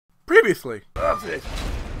Previously.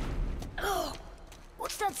 Oh,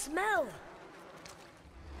 what's that smell?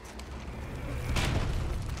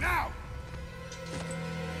 Now!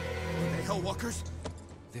 The Hellwalkers?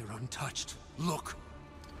 They're untouched. Look!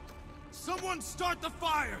 Someone start the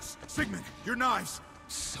fires! Sigmund, your knives!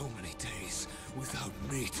 So many days without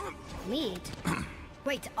meat. Meat?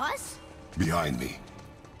 Wait, us? Behind me.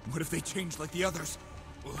 What if they change like the others?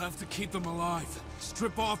 We'll have to keep them alive.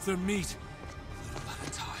 Strip off their meat. A little at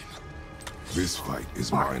a time. This fight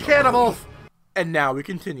is mine. Cannibals! And now we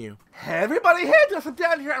continue. Hey everybody, hey, Justin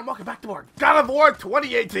down here, and welcome back to more God of War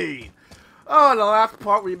 2018. Oh, in the last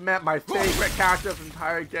part we met my favorite character of the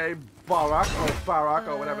entire game, Barak,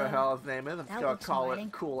 or whatever the hell his name is. I'm just gonna call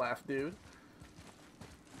it cool ass dude.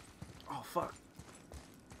 Oh fuck.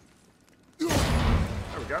 There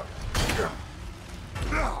we go.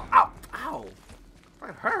 Ow! Ow!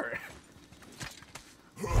 That hurt.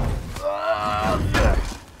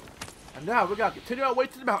 And now we gotta continue our way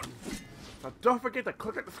to the mountain. So don't forget to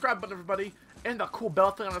click that subscribe button, everybody, and the cool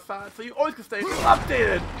bell thing on the side, so you always can stay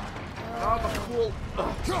updated. All the cool.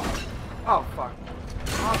 Oh fuck!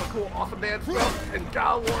 All the cool, awesome dance stuff and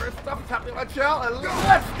God of War stuff is happening on my channel, and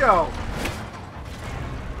let's go.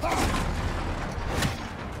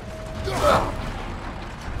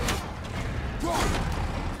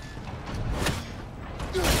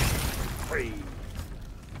 Freeze.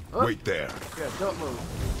 Wait there. Yeah, don't move.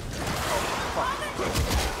 Oh, fuck.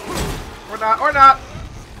 Or not.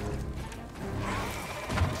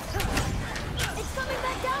 It's coming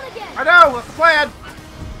back down again. I know, that's the plan.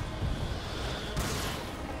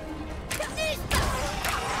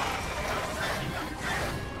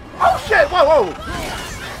 Oh shit, whoa.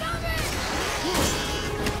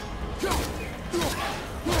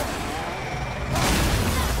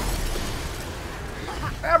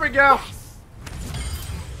 There we go.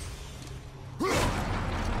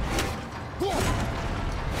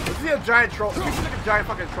 Is he a giant troll? If he's like a giant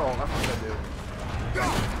fucking troll, that's what I'm gonna do.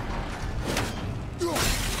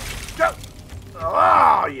 Go!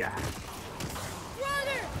 Oh yeah.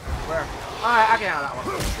 Where? Alright, I can have that one.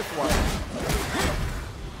 Just one.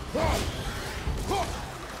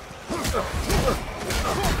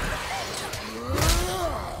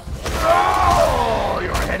 Oh,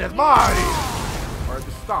 your head is mine! Or is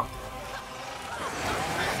it stomped?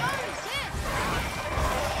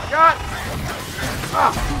 I got!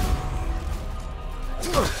 Ah!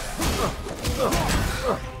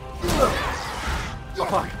 Oh,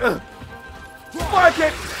 fuck. Fuck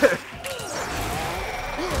it!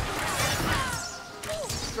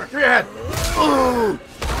 Give me your head! Ooh!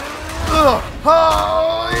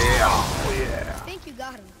 Oh, yeah! I think you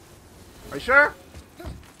got him. Are you sure?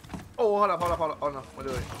 Oh, hold up. Oh no, what are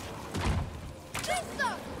you doing?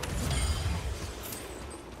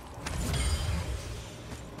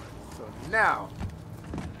 So now.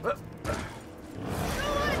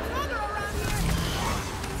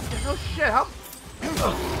 No shit, how?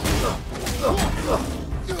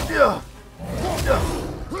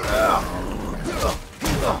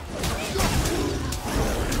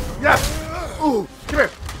 Yes! Ooh, come here!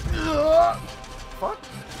 Fuck?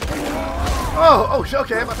 Oh, shit,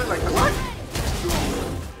 okay, I'm about to like, what?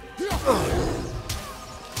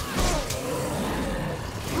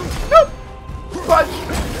 Nope! Punch!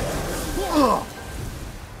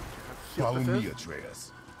 Follow me,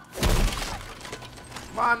 Atreus.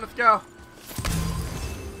 Come on, let's go.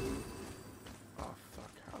 Oh,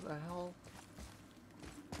 fuck. How the hell?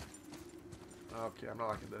 Okay, I'm not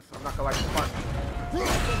liking this. I'm not gonna like this part.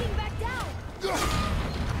 Getting back down.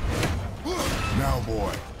 Now,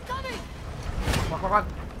 boy. Coming. Come on.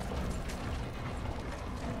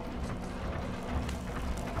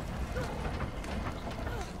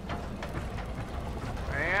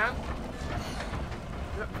 And...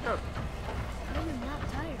 Yep, go. I'm not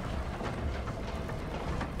tired.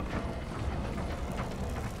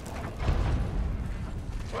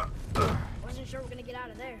 Wasn't sure we're gonna get out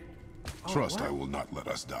of there. Trust what? I will not let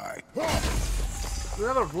us die.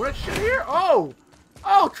 Another rich shit here? Oh!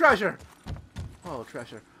 Oh, treasure! Oh,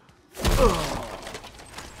 treasure. Ugh.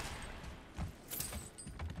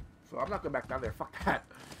 So I'm not going back down there. Fuck that.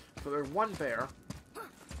 So there's one there.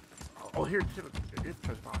 Oh, here's the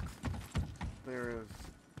treasure box. There is...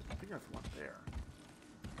 I think there's one there.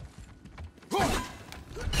 I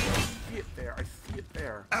see it there. I see it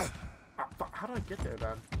there. Fuck. How do I get there,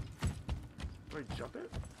 then? Do I jump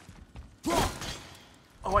it?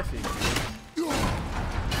 Oh, I see.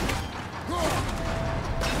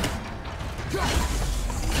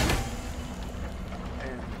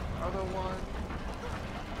 And the other one.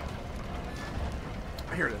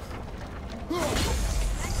 Here it is.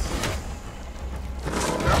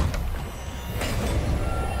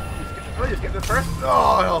 Let's get this first.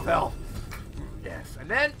 Oh, health, health. Yes, and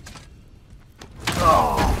then.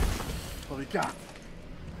 Oh, what we got?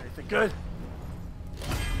 Anything good?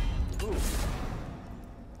 Ooh.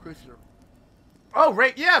 Cruiser. Oh,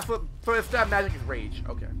 rage. Yeah, so instead of magic is rage.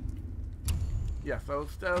 Okay. Yeah, so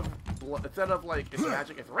instead of like it's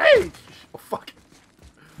magic, it's rage. Oh fuck.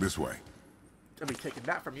 This way. I'll be taking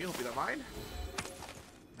that from you if you don't mind.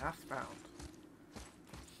 Mask found.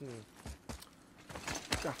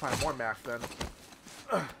 Gotta find more masks then.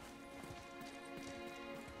 Ugh.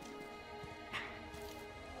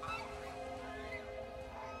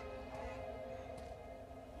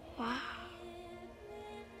 Wow.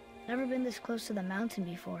 Never been this close to the mountain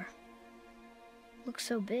before. Looks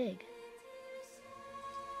so big.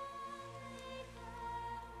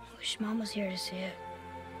 I wish Mom was here to see it.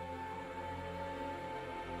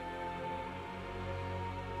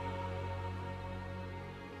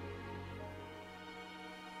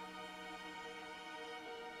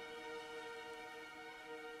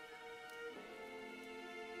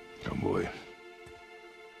 Come, boy.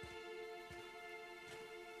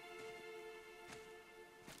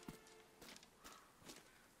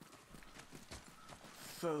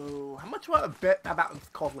 So, how much would I bet that mountain's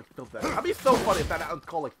called like Phil Venter? That'd be so funny if that mountain's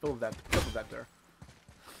called like Phil Venter.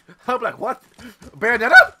 I'd be like, what?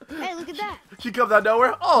 Bayonetta? Hey, look at that. She comes out of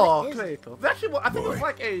nowhere? Oh, What is it? Kratos. Actually, I think it was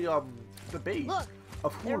like a debate Look,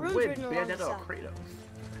 of who there are would runes win, written along the Bayonetta or side. Kratos.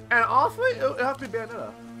 And honestly, it has to be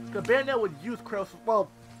Bayonetta. Because Bayonetta would use Kratos,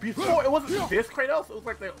 well, before, it wasn't this Kratos, it was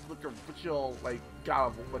like the original, like, god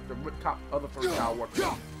of, like, the top other three God of War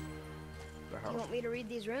Kratos. You want me to read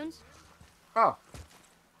these runes? Oh.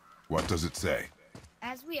 What does it say?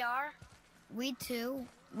 As we are, we two,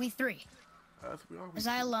 we three. As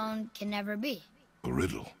I alone can never be. A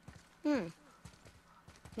riddle.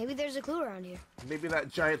 Maybe there's a clue around here. Maybe that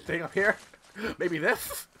giant thing up here? Maybe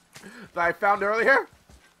this? That I found earlier?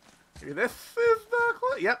 Maybe this is the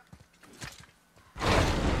clue? Yep. The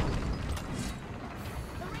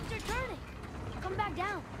rings are turning. Come back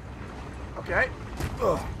down. Okay.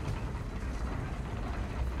 Ugh.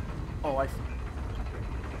 Oh, I see.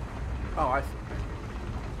 Oh, I see.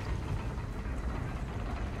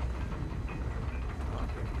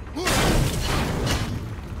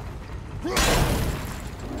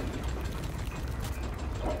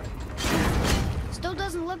 Still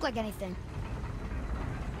doesn't look like anything.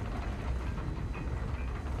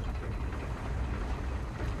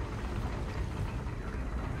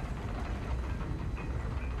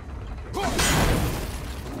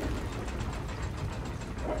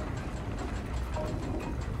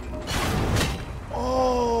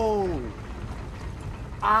 Oh!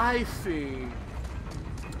 I see.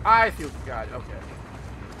 I see what you got. Okay.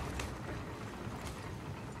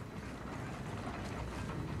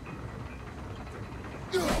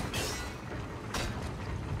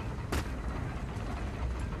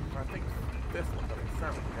 I think this one doesn't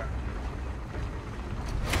sound what we got.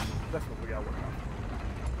 This one we gotta work on.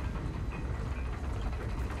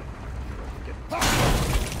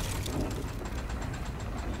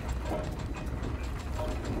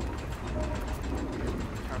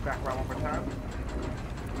 Turn back around one more time.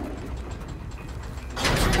 I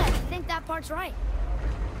think that part's right.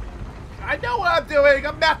 I know what I'm doing!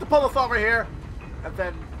 I'm about to pull this over here! And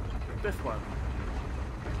then this one.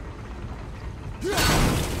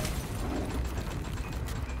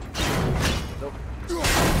 Nope.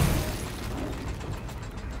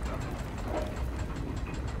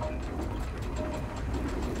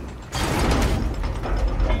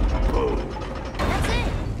 That's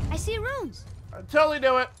it. I see runes. I totally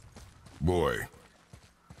knew it! Boy,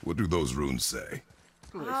 what do those runes say?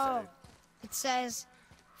 What do they Oh, say? it says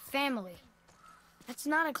family. That's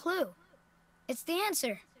not a clue. It's the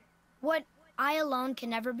answer. What I alone can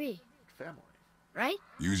never be. Family. Right?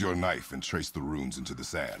 Use your knife and trace the runes into the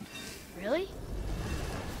sand. Really?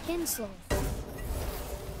 Kinslow.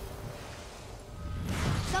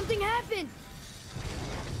 Something happened.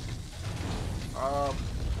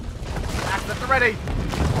 Access ready!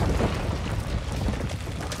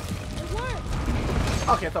 It worked.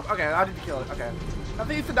 Okay, so, okay, I need to kill it. Okay.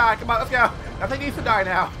 Nothing needs to die. Come on, let's go. Nothing needs to die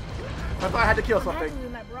now. I thought I had to kill I'm something. happy we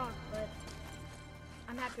met Brock, but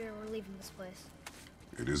I'm happier we're leaving this place.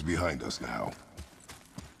 It is behind us now.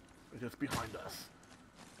 It's just behind us.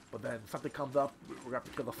 But then something comes up, we're gonna have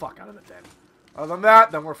to kill the fuck out of it then. Other than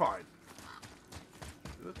that, then we're fine.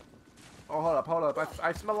 Oh, hold up.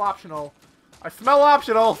 I smell optional. I smell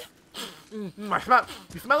optional! I smell,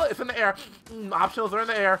 you smell it? It's in the air. Optionals are in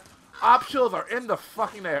the air. Optionals are in the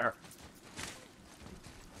fucking air.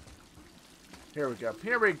 Here we go.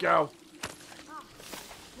 Here we go. Oh,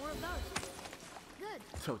 more of those. Good.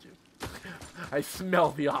 Told you. I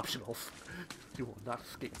smell the optionals. You will not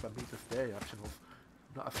escape from me this day, optionals.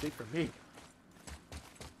 Not escape from me.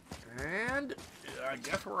 And I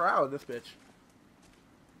guess we're out of this bitch.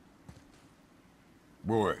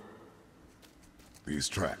 Boy, these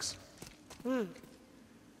tracks. A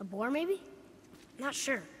boar, maybe? Not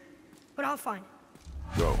sure, but I'll find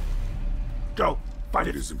it. Go. Go! Find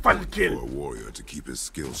It it! is Find the important kid! for a warrior to keep his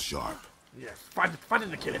skills sharp. Yes, find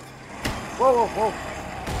the kid! Whoa, whoa, whoa!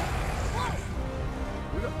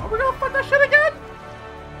 Are we gonna find that shit again?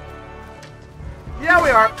 Yeah, we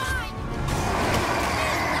are!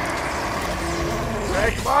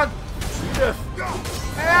 Okay, come on! Do this!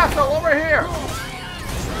 Hey, asshole, over here!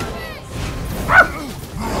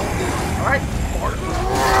 Alright!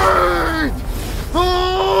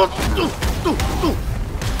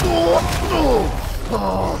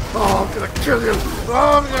 Oh, I'm gonna kill you!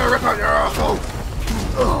 Oh, I'm gonna rip out your asshole!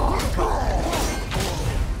 Oh, God.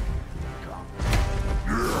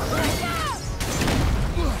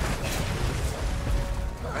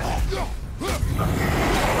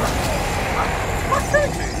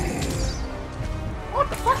 What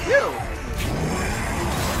the fuck, you?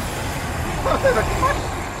 What the fuck?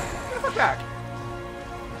 Get the fuck back!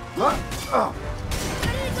 Huh? Oh.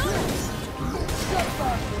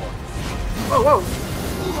 Whoa, whoa!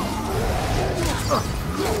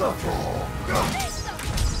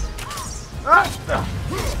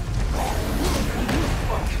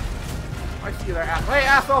 I see you there, asshole. Hey,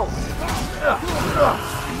 asshole!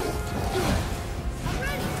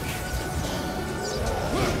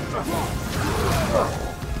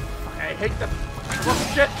 I hate that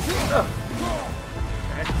shit!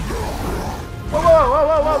 Okay. Whoa, whoa, whoa,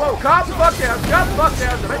 whoa, whoa, whoa! Calm the fuck down! Calm the fuck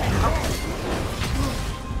down! Make me come.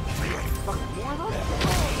 Fucking more of those?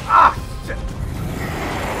 Ah, shit!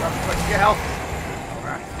 Let's get help.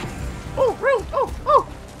 Alright. Oh, rude! Oh, oh,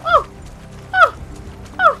 oh, oh,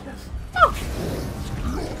 oh, yes, oh!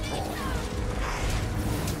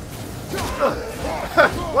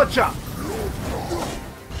 One shot!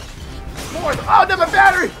 More! Oh, no, my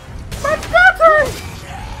battery! My battery!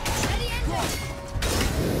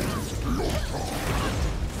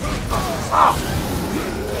 Oh.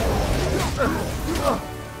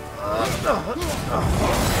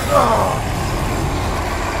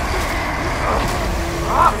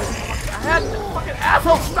 I had fucking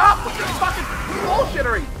asshole stop with this fucking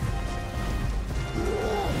bullshittery!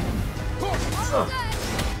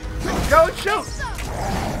 Go and shoot!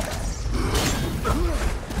 Come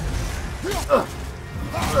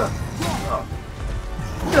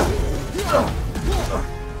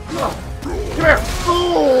here!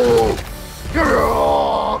 Come here!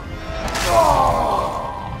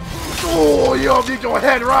 Oh, you don't need your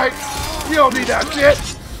head, right? You don't need that shit!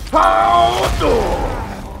 Oh,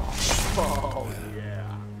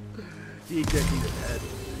 yeah. He did need his head.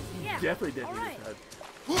 He definitely did need his head.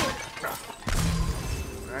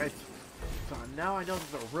 Alright. So now I know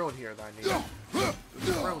there's a ruin here that I need.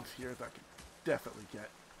 There's ruins here that I can definitely get.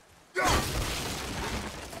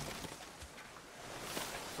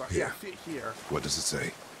 So, yeah, see it here. What does it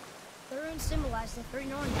say? The runes symbolize the three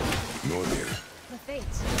Norse. Nornir. The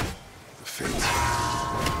fates. The fates.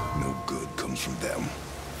 No good comes from them.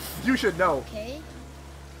 You should know. Okay.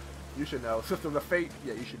 You should know. System of the Fate?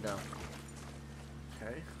 Yeah, you should know.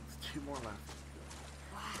 Okay, there's 2 more left.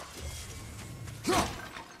 Is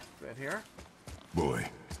that here? Boy,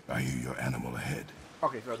 I hear your animal ahead.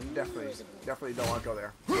 Okay, so definitely don't want to go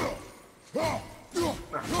there. Oh,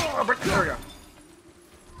 break the area.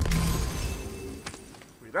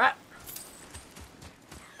 Read that.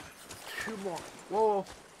 2 more. Whoa.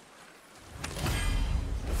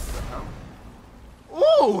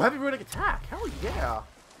 Ooh, heavy runic attack. Hell yeah.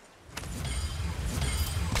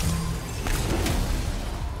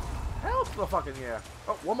 Hell the fucking yeah.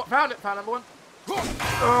 Oh, one more. Found it. Found number 1.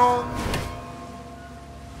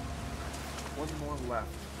 One more left.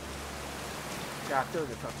 Yeah, I feel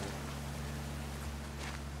like it's up here.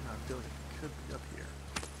 No, I feel like it could be up here.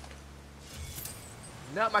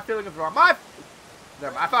 No, my feeling is wrong.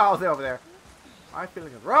 Never mind. I thought I was over there. My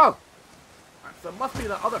feeling is wrong. Right, so it must be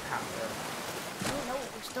the other path there. I don't know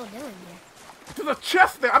what we're still doing here. There's a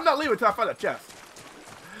chest there. I'm not leaving until I find a chest.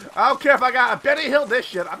 I don't care if I got a Benny Hill this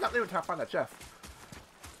shit. I'm not leaving until I find a chest.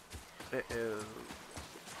 It is.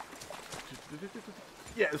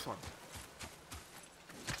 Yeah, this one.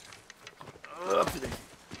 Up to daisy.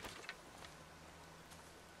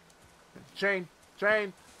 Chain.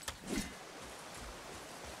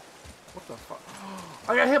 What the fuck?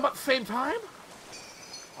 I got him at the same time?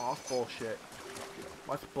 Oh, that's bullshit.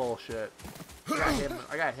 That's bullshit.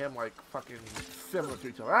 I got him like fucking similar to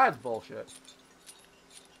each other. That's bullshit.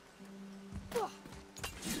 So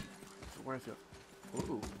where's it?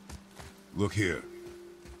 Ooh. Look here.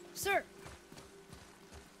 Sir.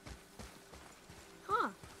 Huh.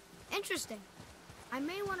 Interesting. I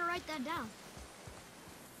may want to write that down.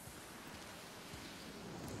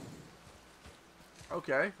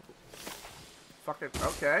 Okay. Fucking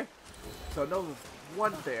okay. So no, there's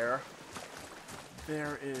one there.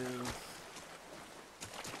 There is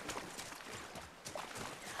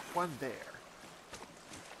one there.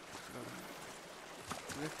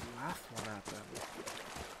 Where's the last one at then?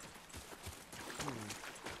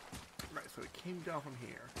 Right, so it came down from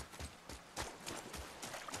here.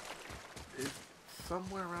 Is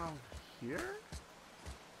somewhere around here?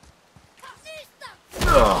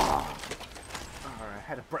 Ugh! Alright,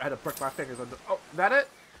 had to break my fingers on the. Oh, is that it?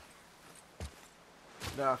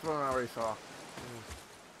 No, that's what I already saw.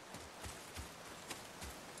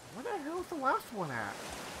 Where the hell is the last one at?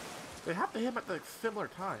 They have to hit him at like similar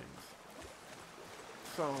times.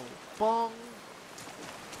 So, bong.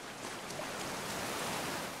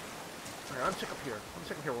 Alright, I'm check up here. I'm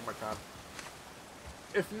checking here one more time.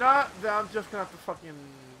 If not, then I'm just gonna have to fucking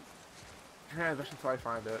transition till I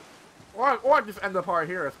find it. Or I just end up right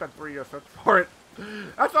here and spend 3 years searching for it.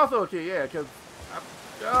 That's also okay, yeah, because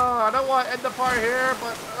I don't want to end up right here,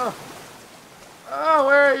 but oh,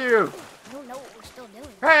 where are you? I don't know what we're still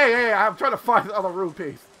doing. Hey, I'm trying to find the other room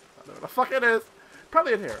piece. I don't know where the fuck it is.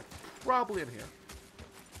 Probably in here. Probably in here.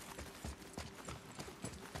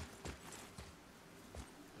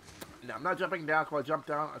 No, I'm not jumping down, because I jump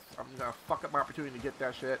down, I'm gonna fuck up my opportunity to get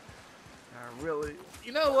that shit. Really,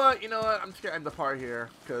 you know what? I'm just gonna end the part here,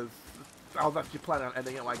 because I was actually planning on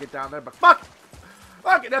ending it when I get down there, but fuck!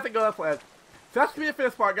 Fuck it, nothing goes planned. So that's gonna be it for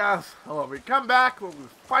this part, guys. When we come back, we'll be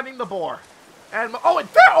finding the boar. And, oh,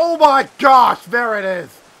 it's there! Oh my gosh, there it is!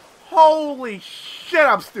 Holy shit,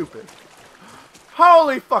 I'm stupid.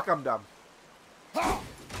 Holy fuck, I'm dumb. Fuck.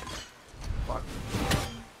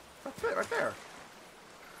 That's it, right there.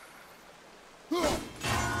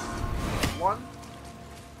 One.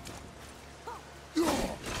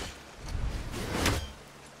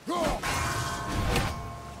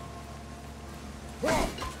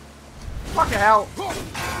 Fucking hell.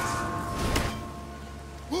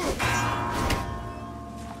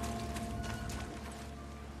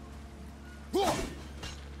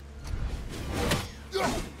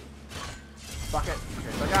 Fuck it.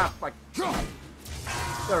 Okay, so I got like.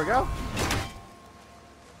 There we go.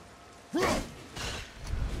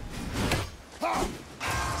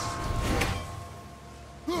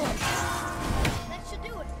 That should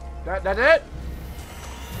do it. That's it?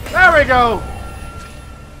 There we go!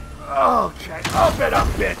 Okay, open up,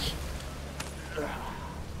 bitch!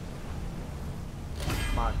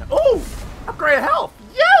 Come on now. Ooh! Upgrade health!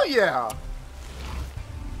 Yeah!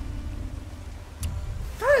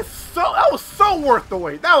 That was so worth the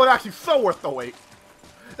wait. That was actually so worth the wait.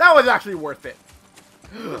 That was actually worth it.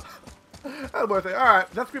 That was worth it. Alright,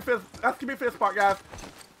 that's gonna be for this part, guys.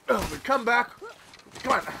 We come back.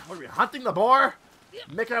 Come on, what are we hunting the boar?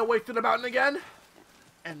 Making our way through the mountain again?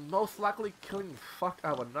 And most likely killing the fuck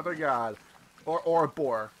out of another god. Or a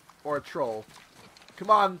boar. Or a troll. Come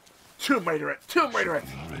on, Tomb Raider it! Tomb Raider it!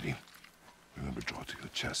 Already. Remember, draw to your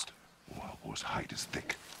chest. Wild boar's hide is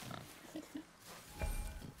thick.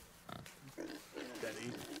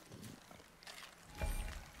 Steady.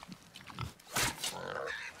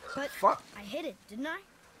 But Fuck. I hit it, didn't I?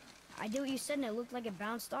 I did what you said and it looked like it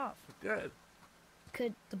bounced off. Good.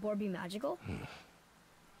 Could the boar be magical?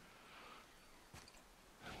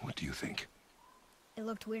 What do you think? It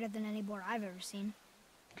looked weirder than any boar I've ever seen.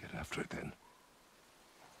 Get after it then.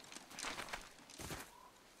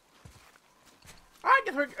 I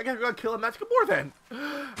guess we're gonna kill a magical boar then.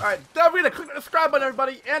 Alright, don't forget to click the subscribe button,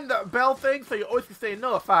 everybody, and the bell thing so you always can stay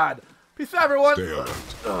notified. Peace out, everyone. Stay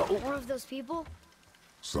alert. More of those people?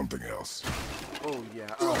 Something else. Oh,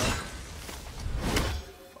 yeah.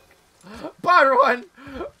 Bye, everyone.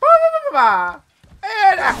 Bye.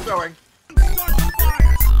 And axe throwing.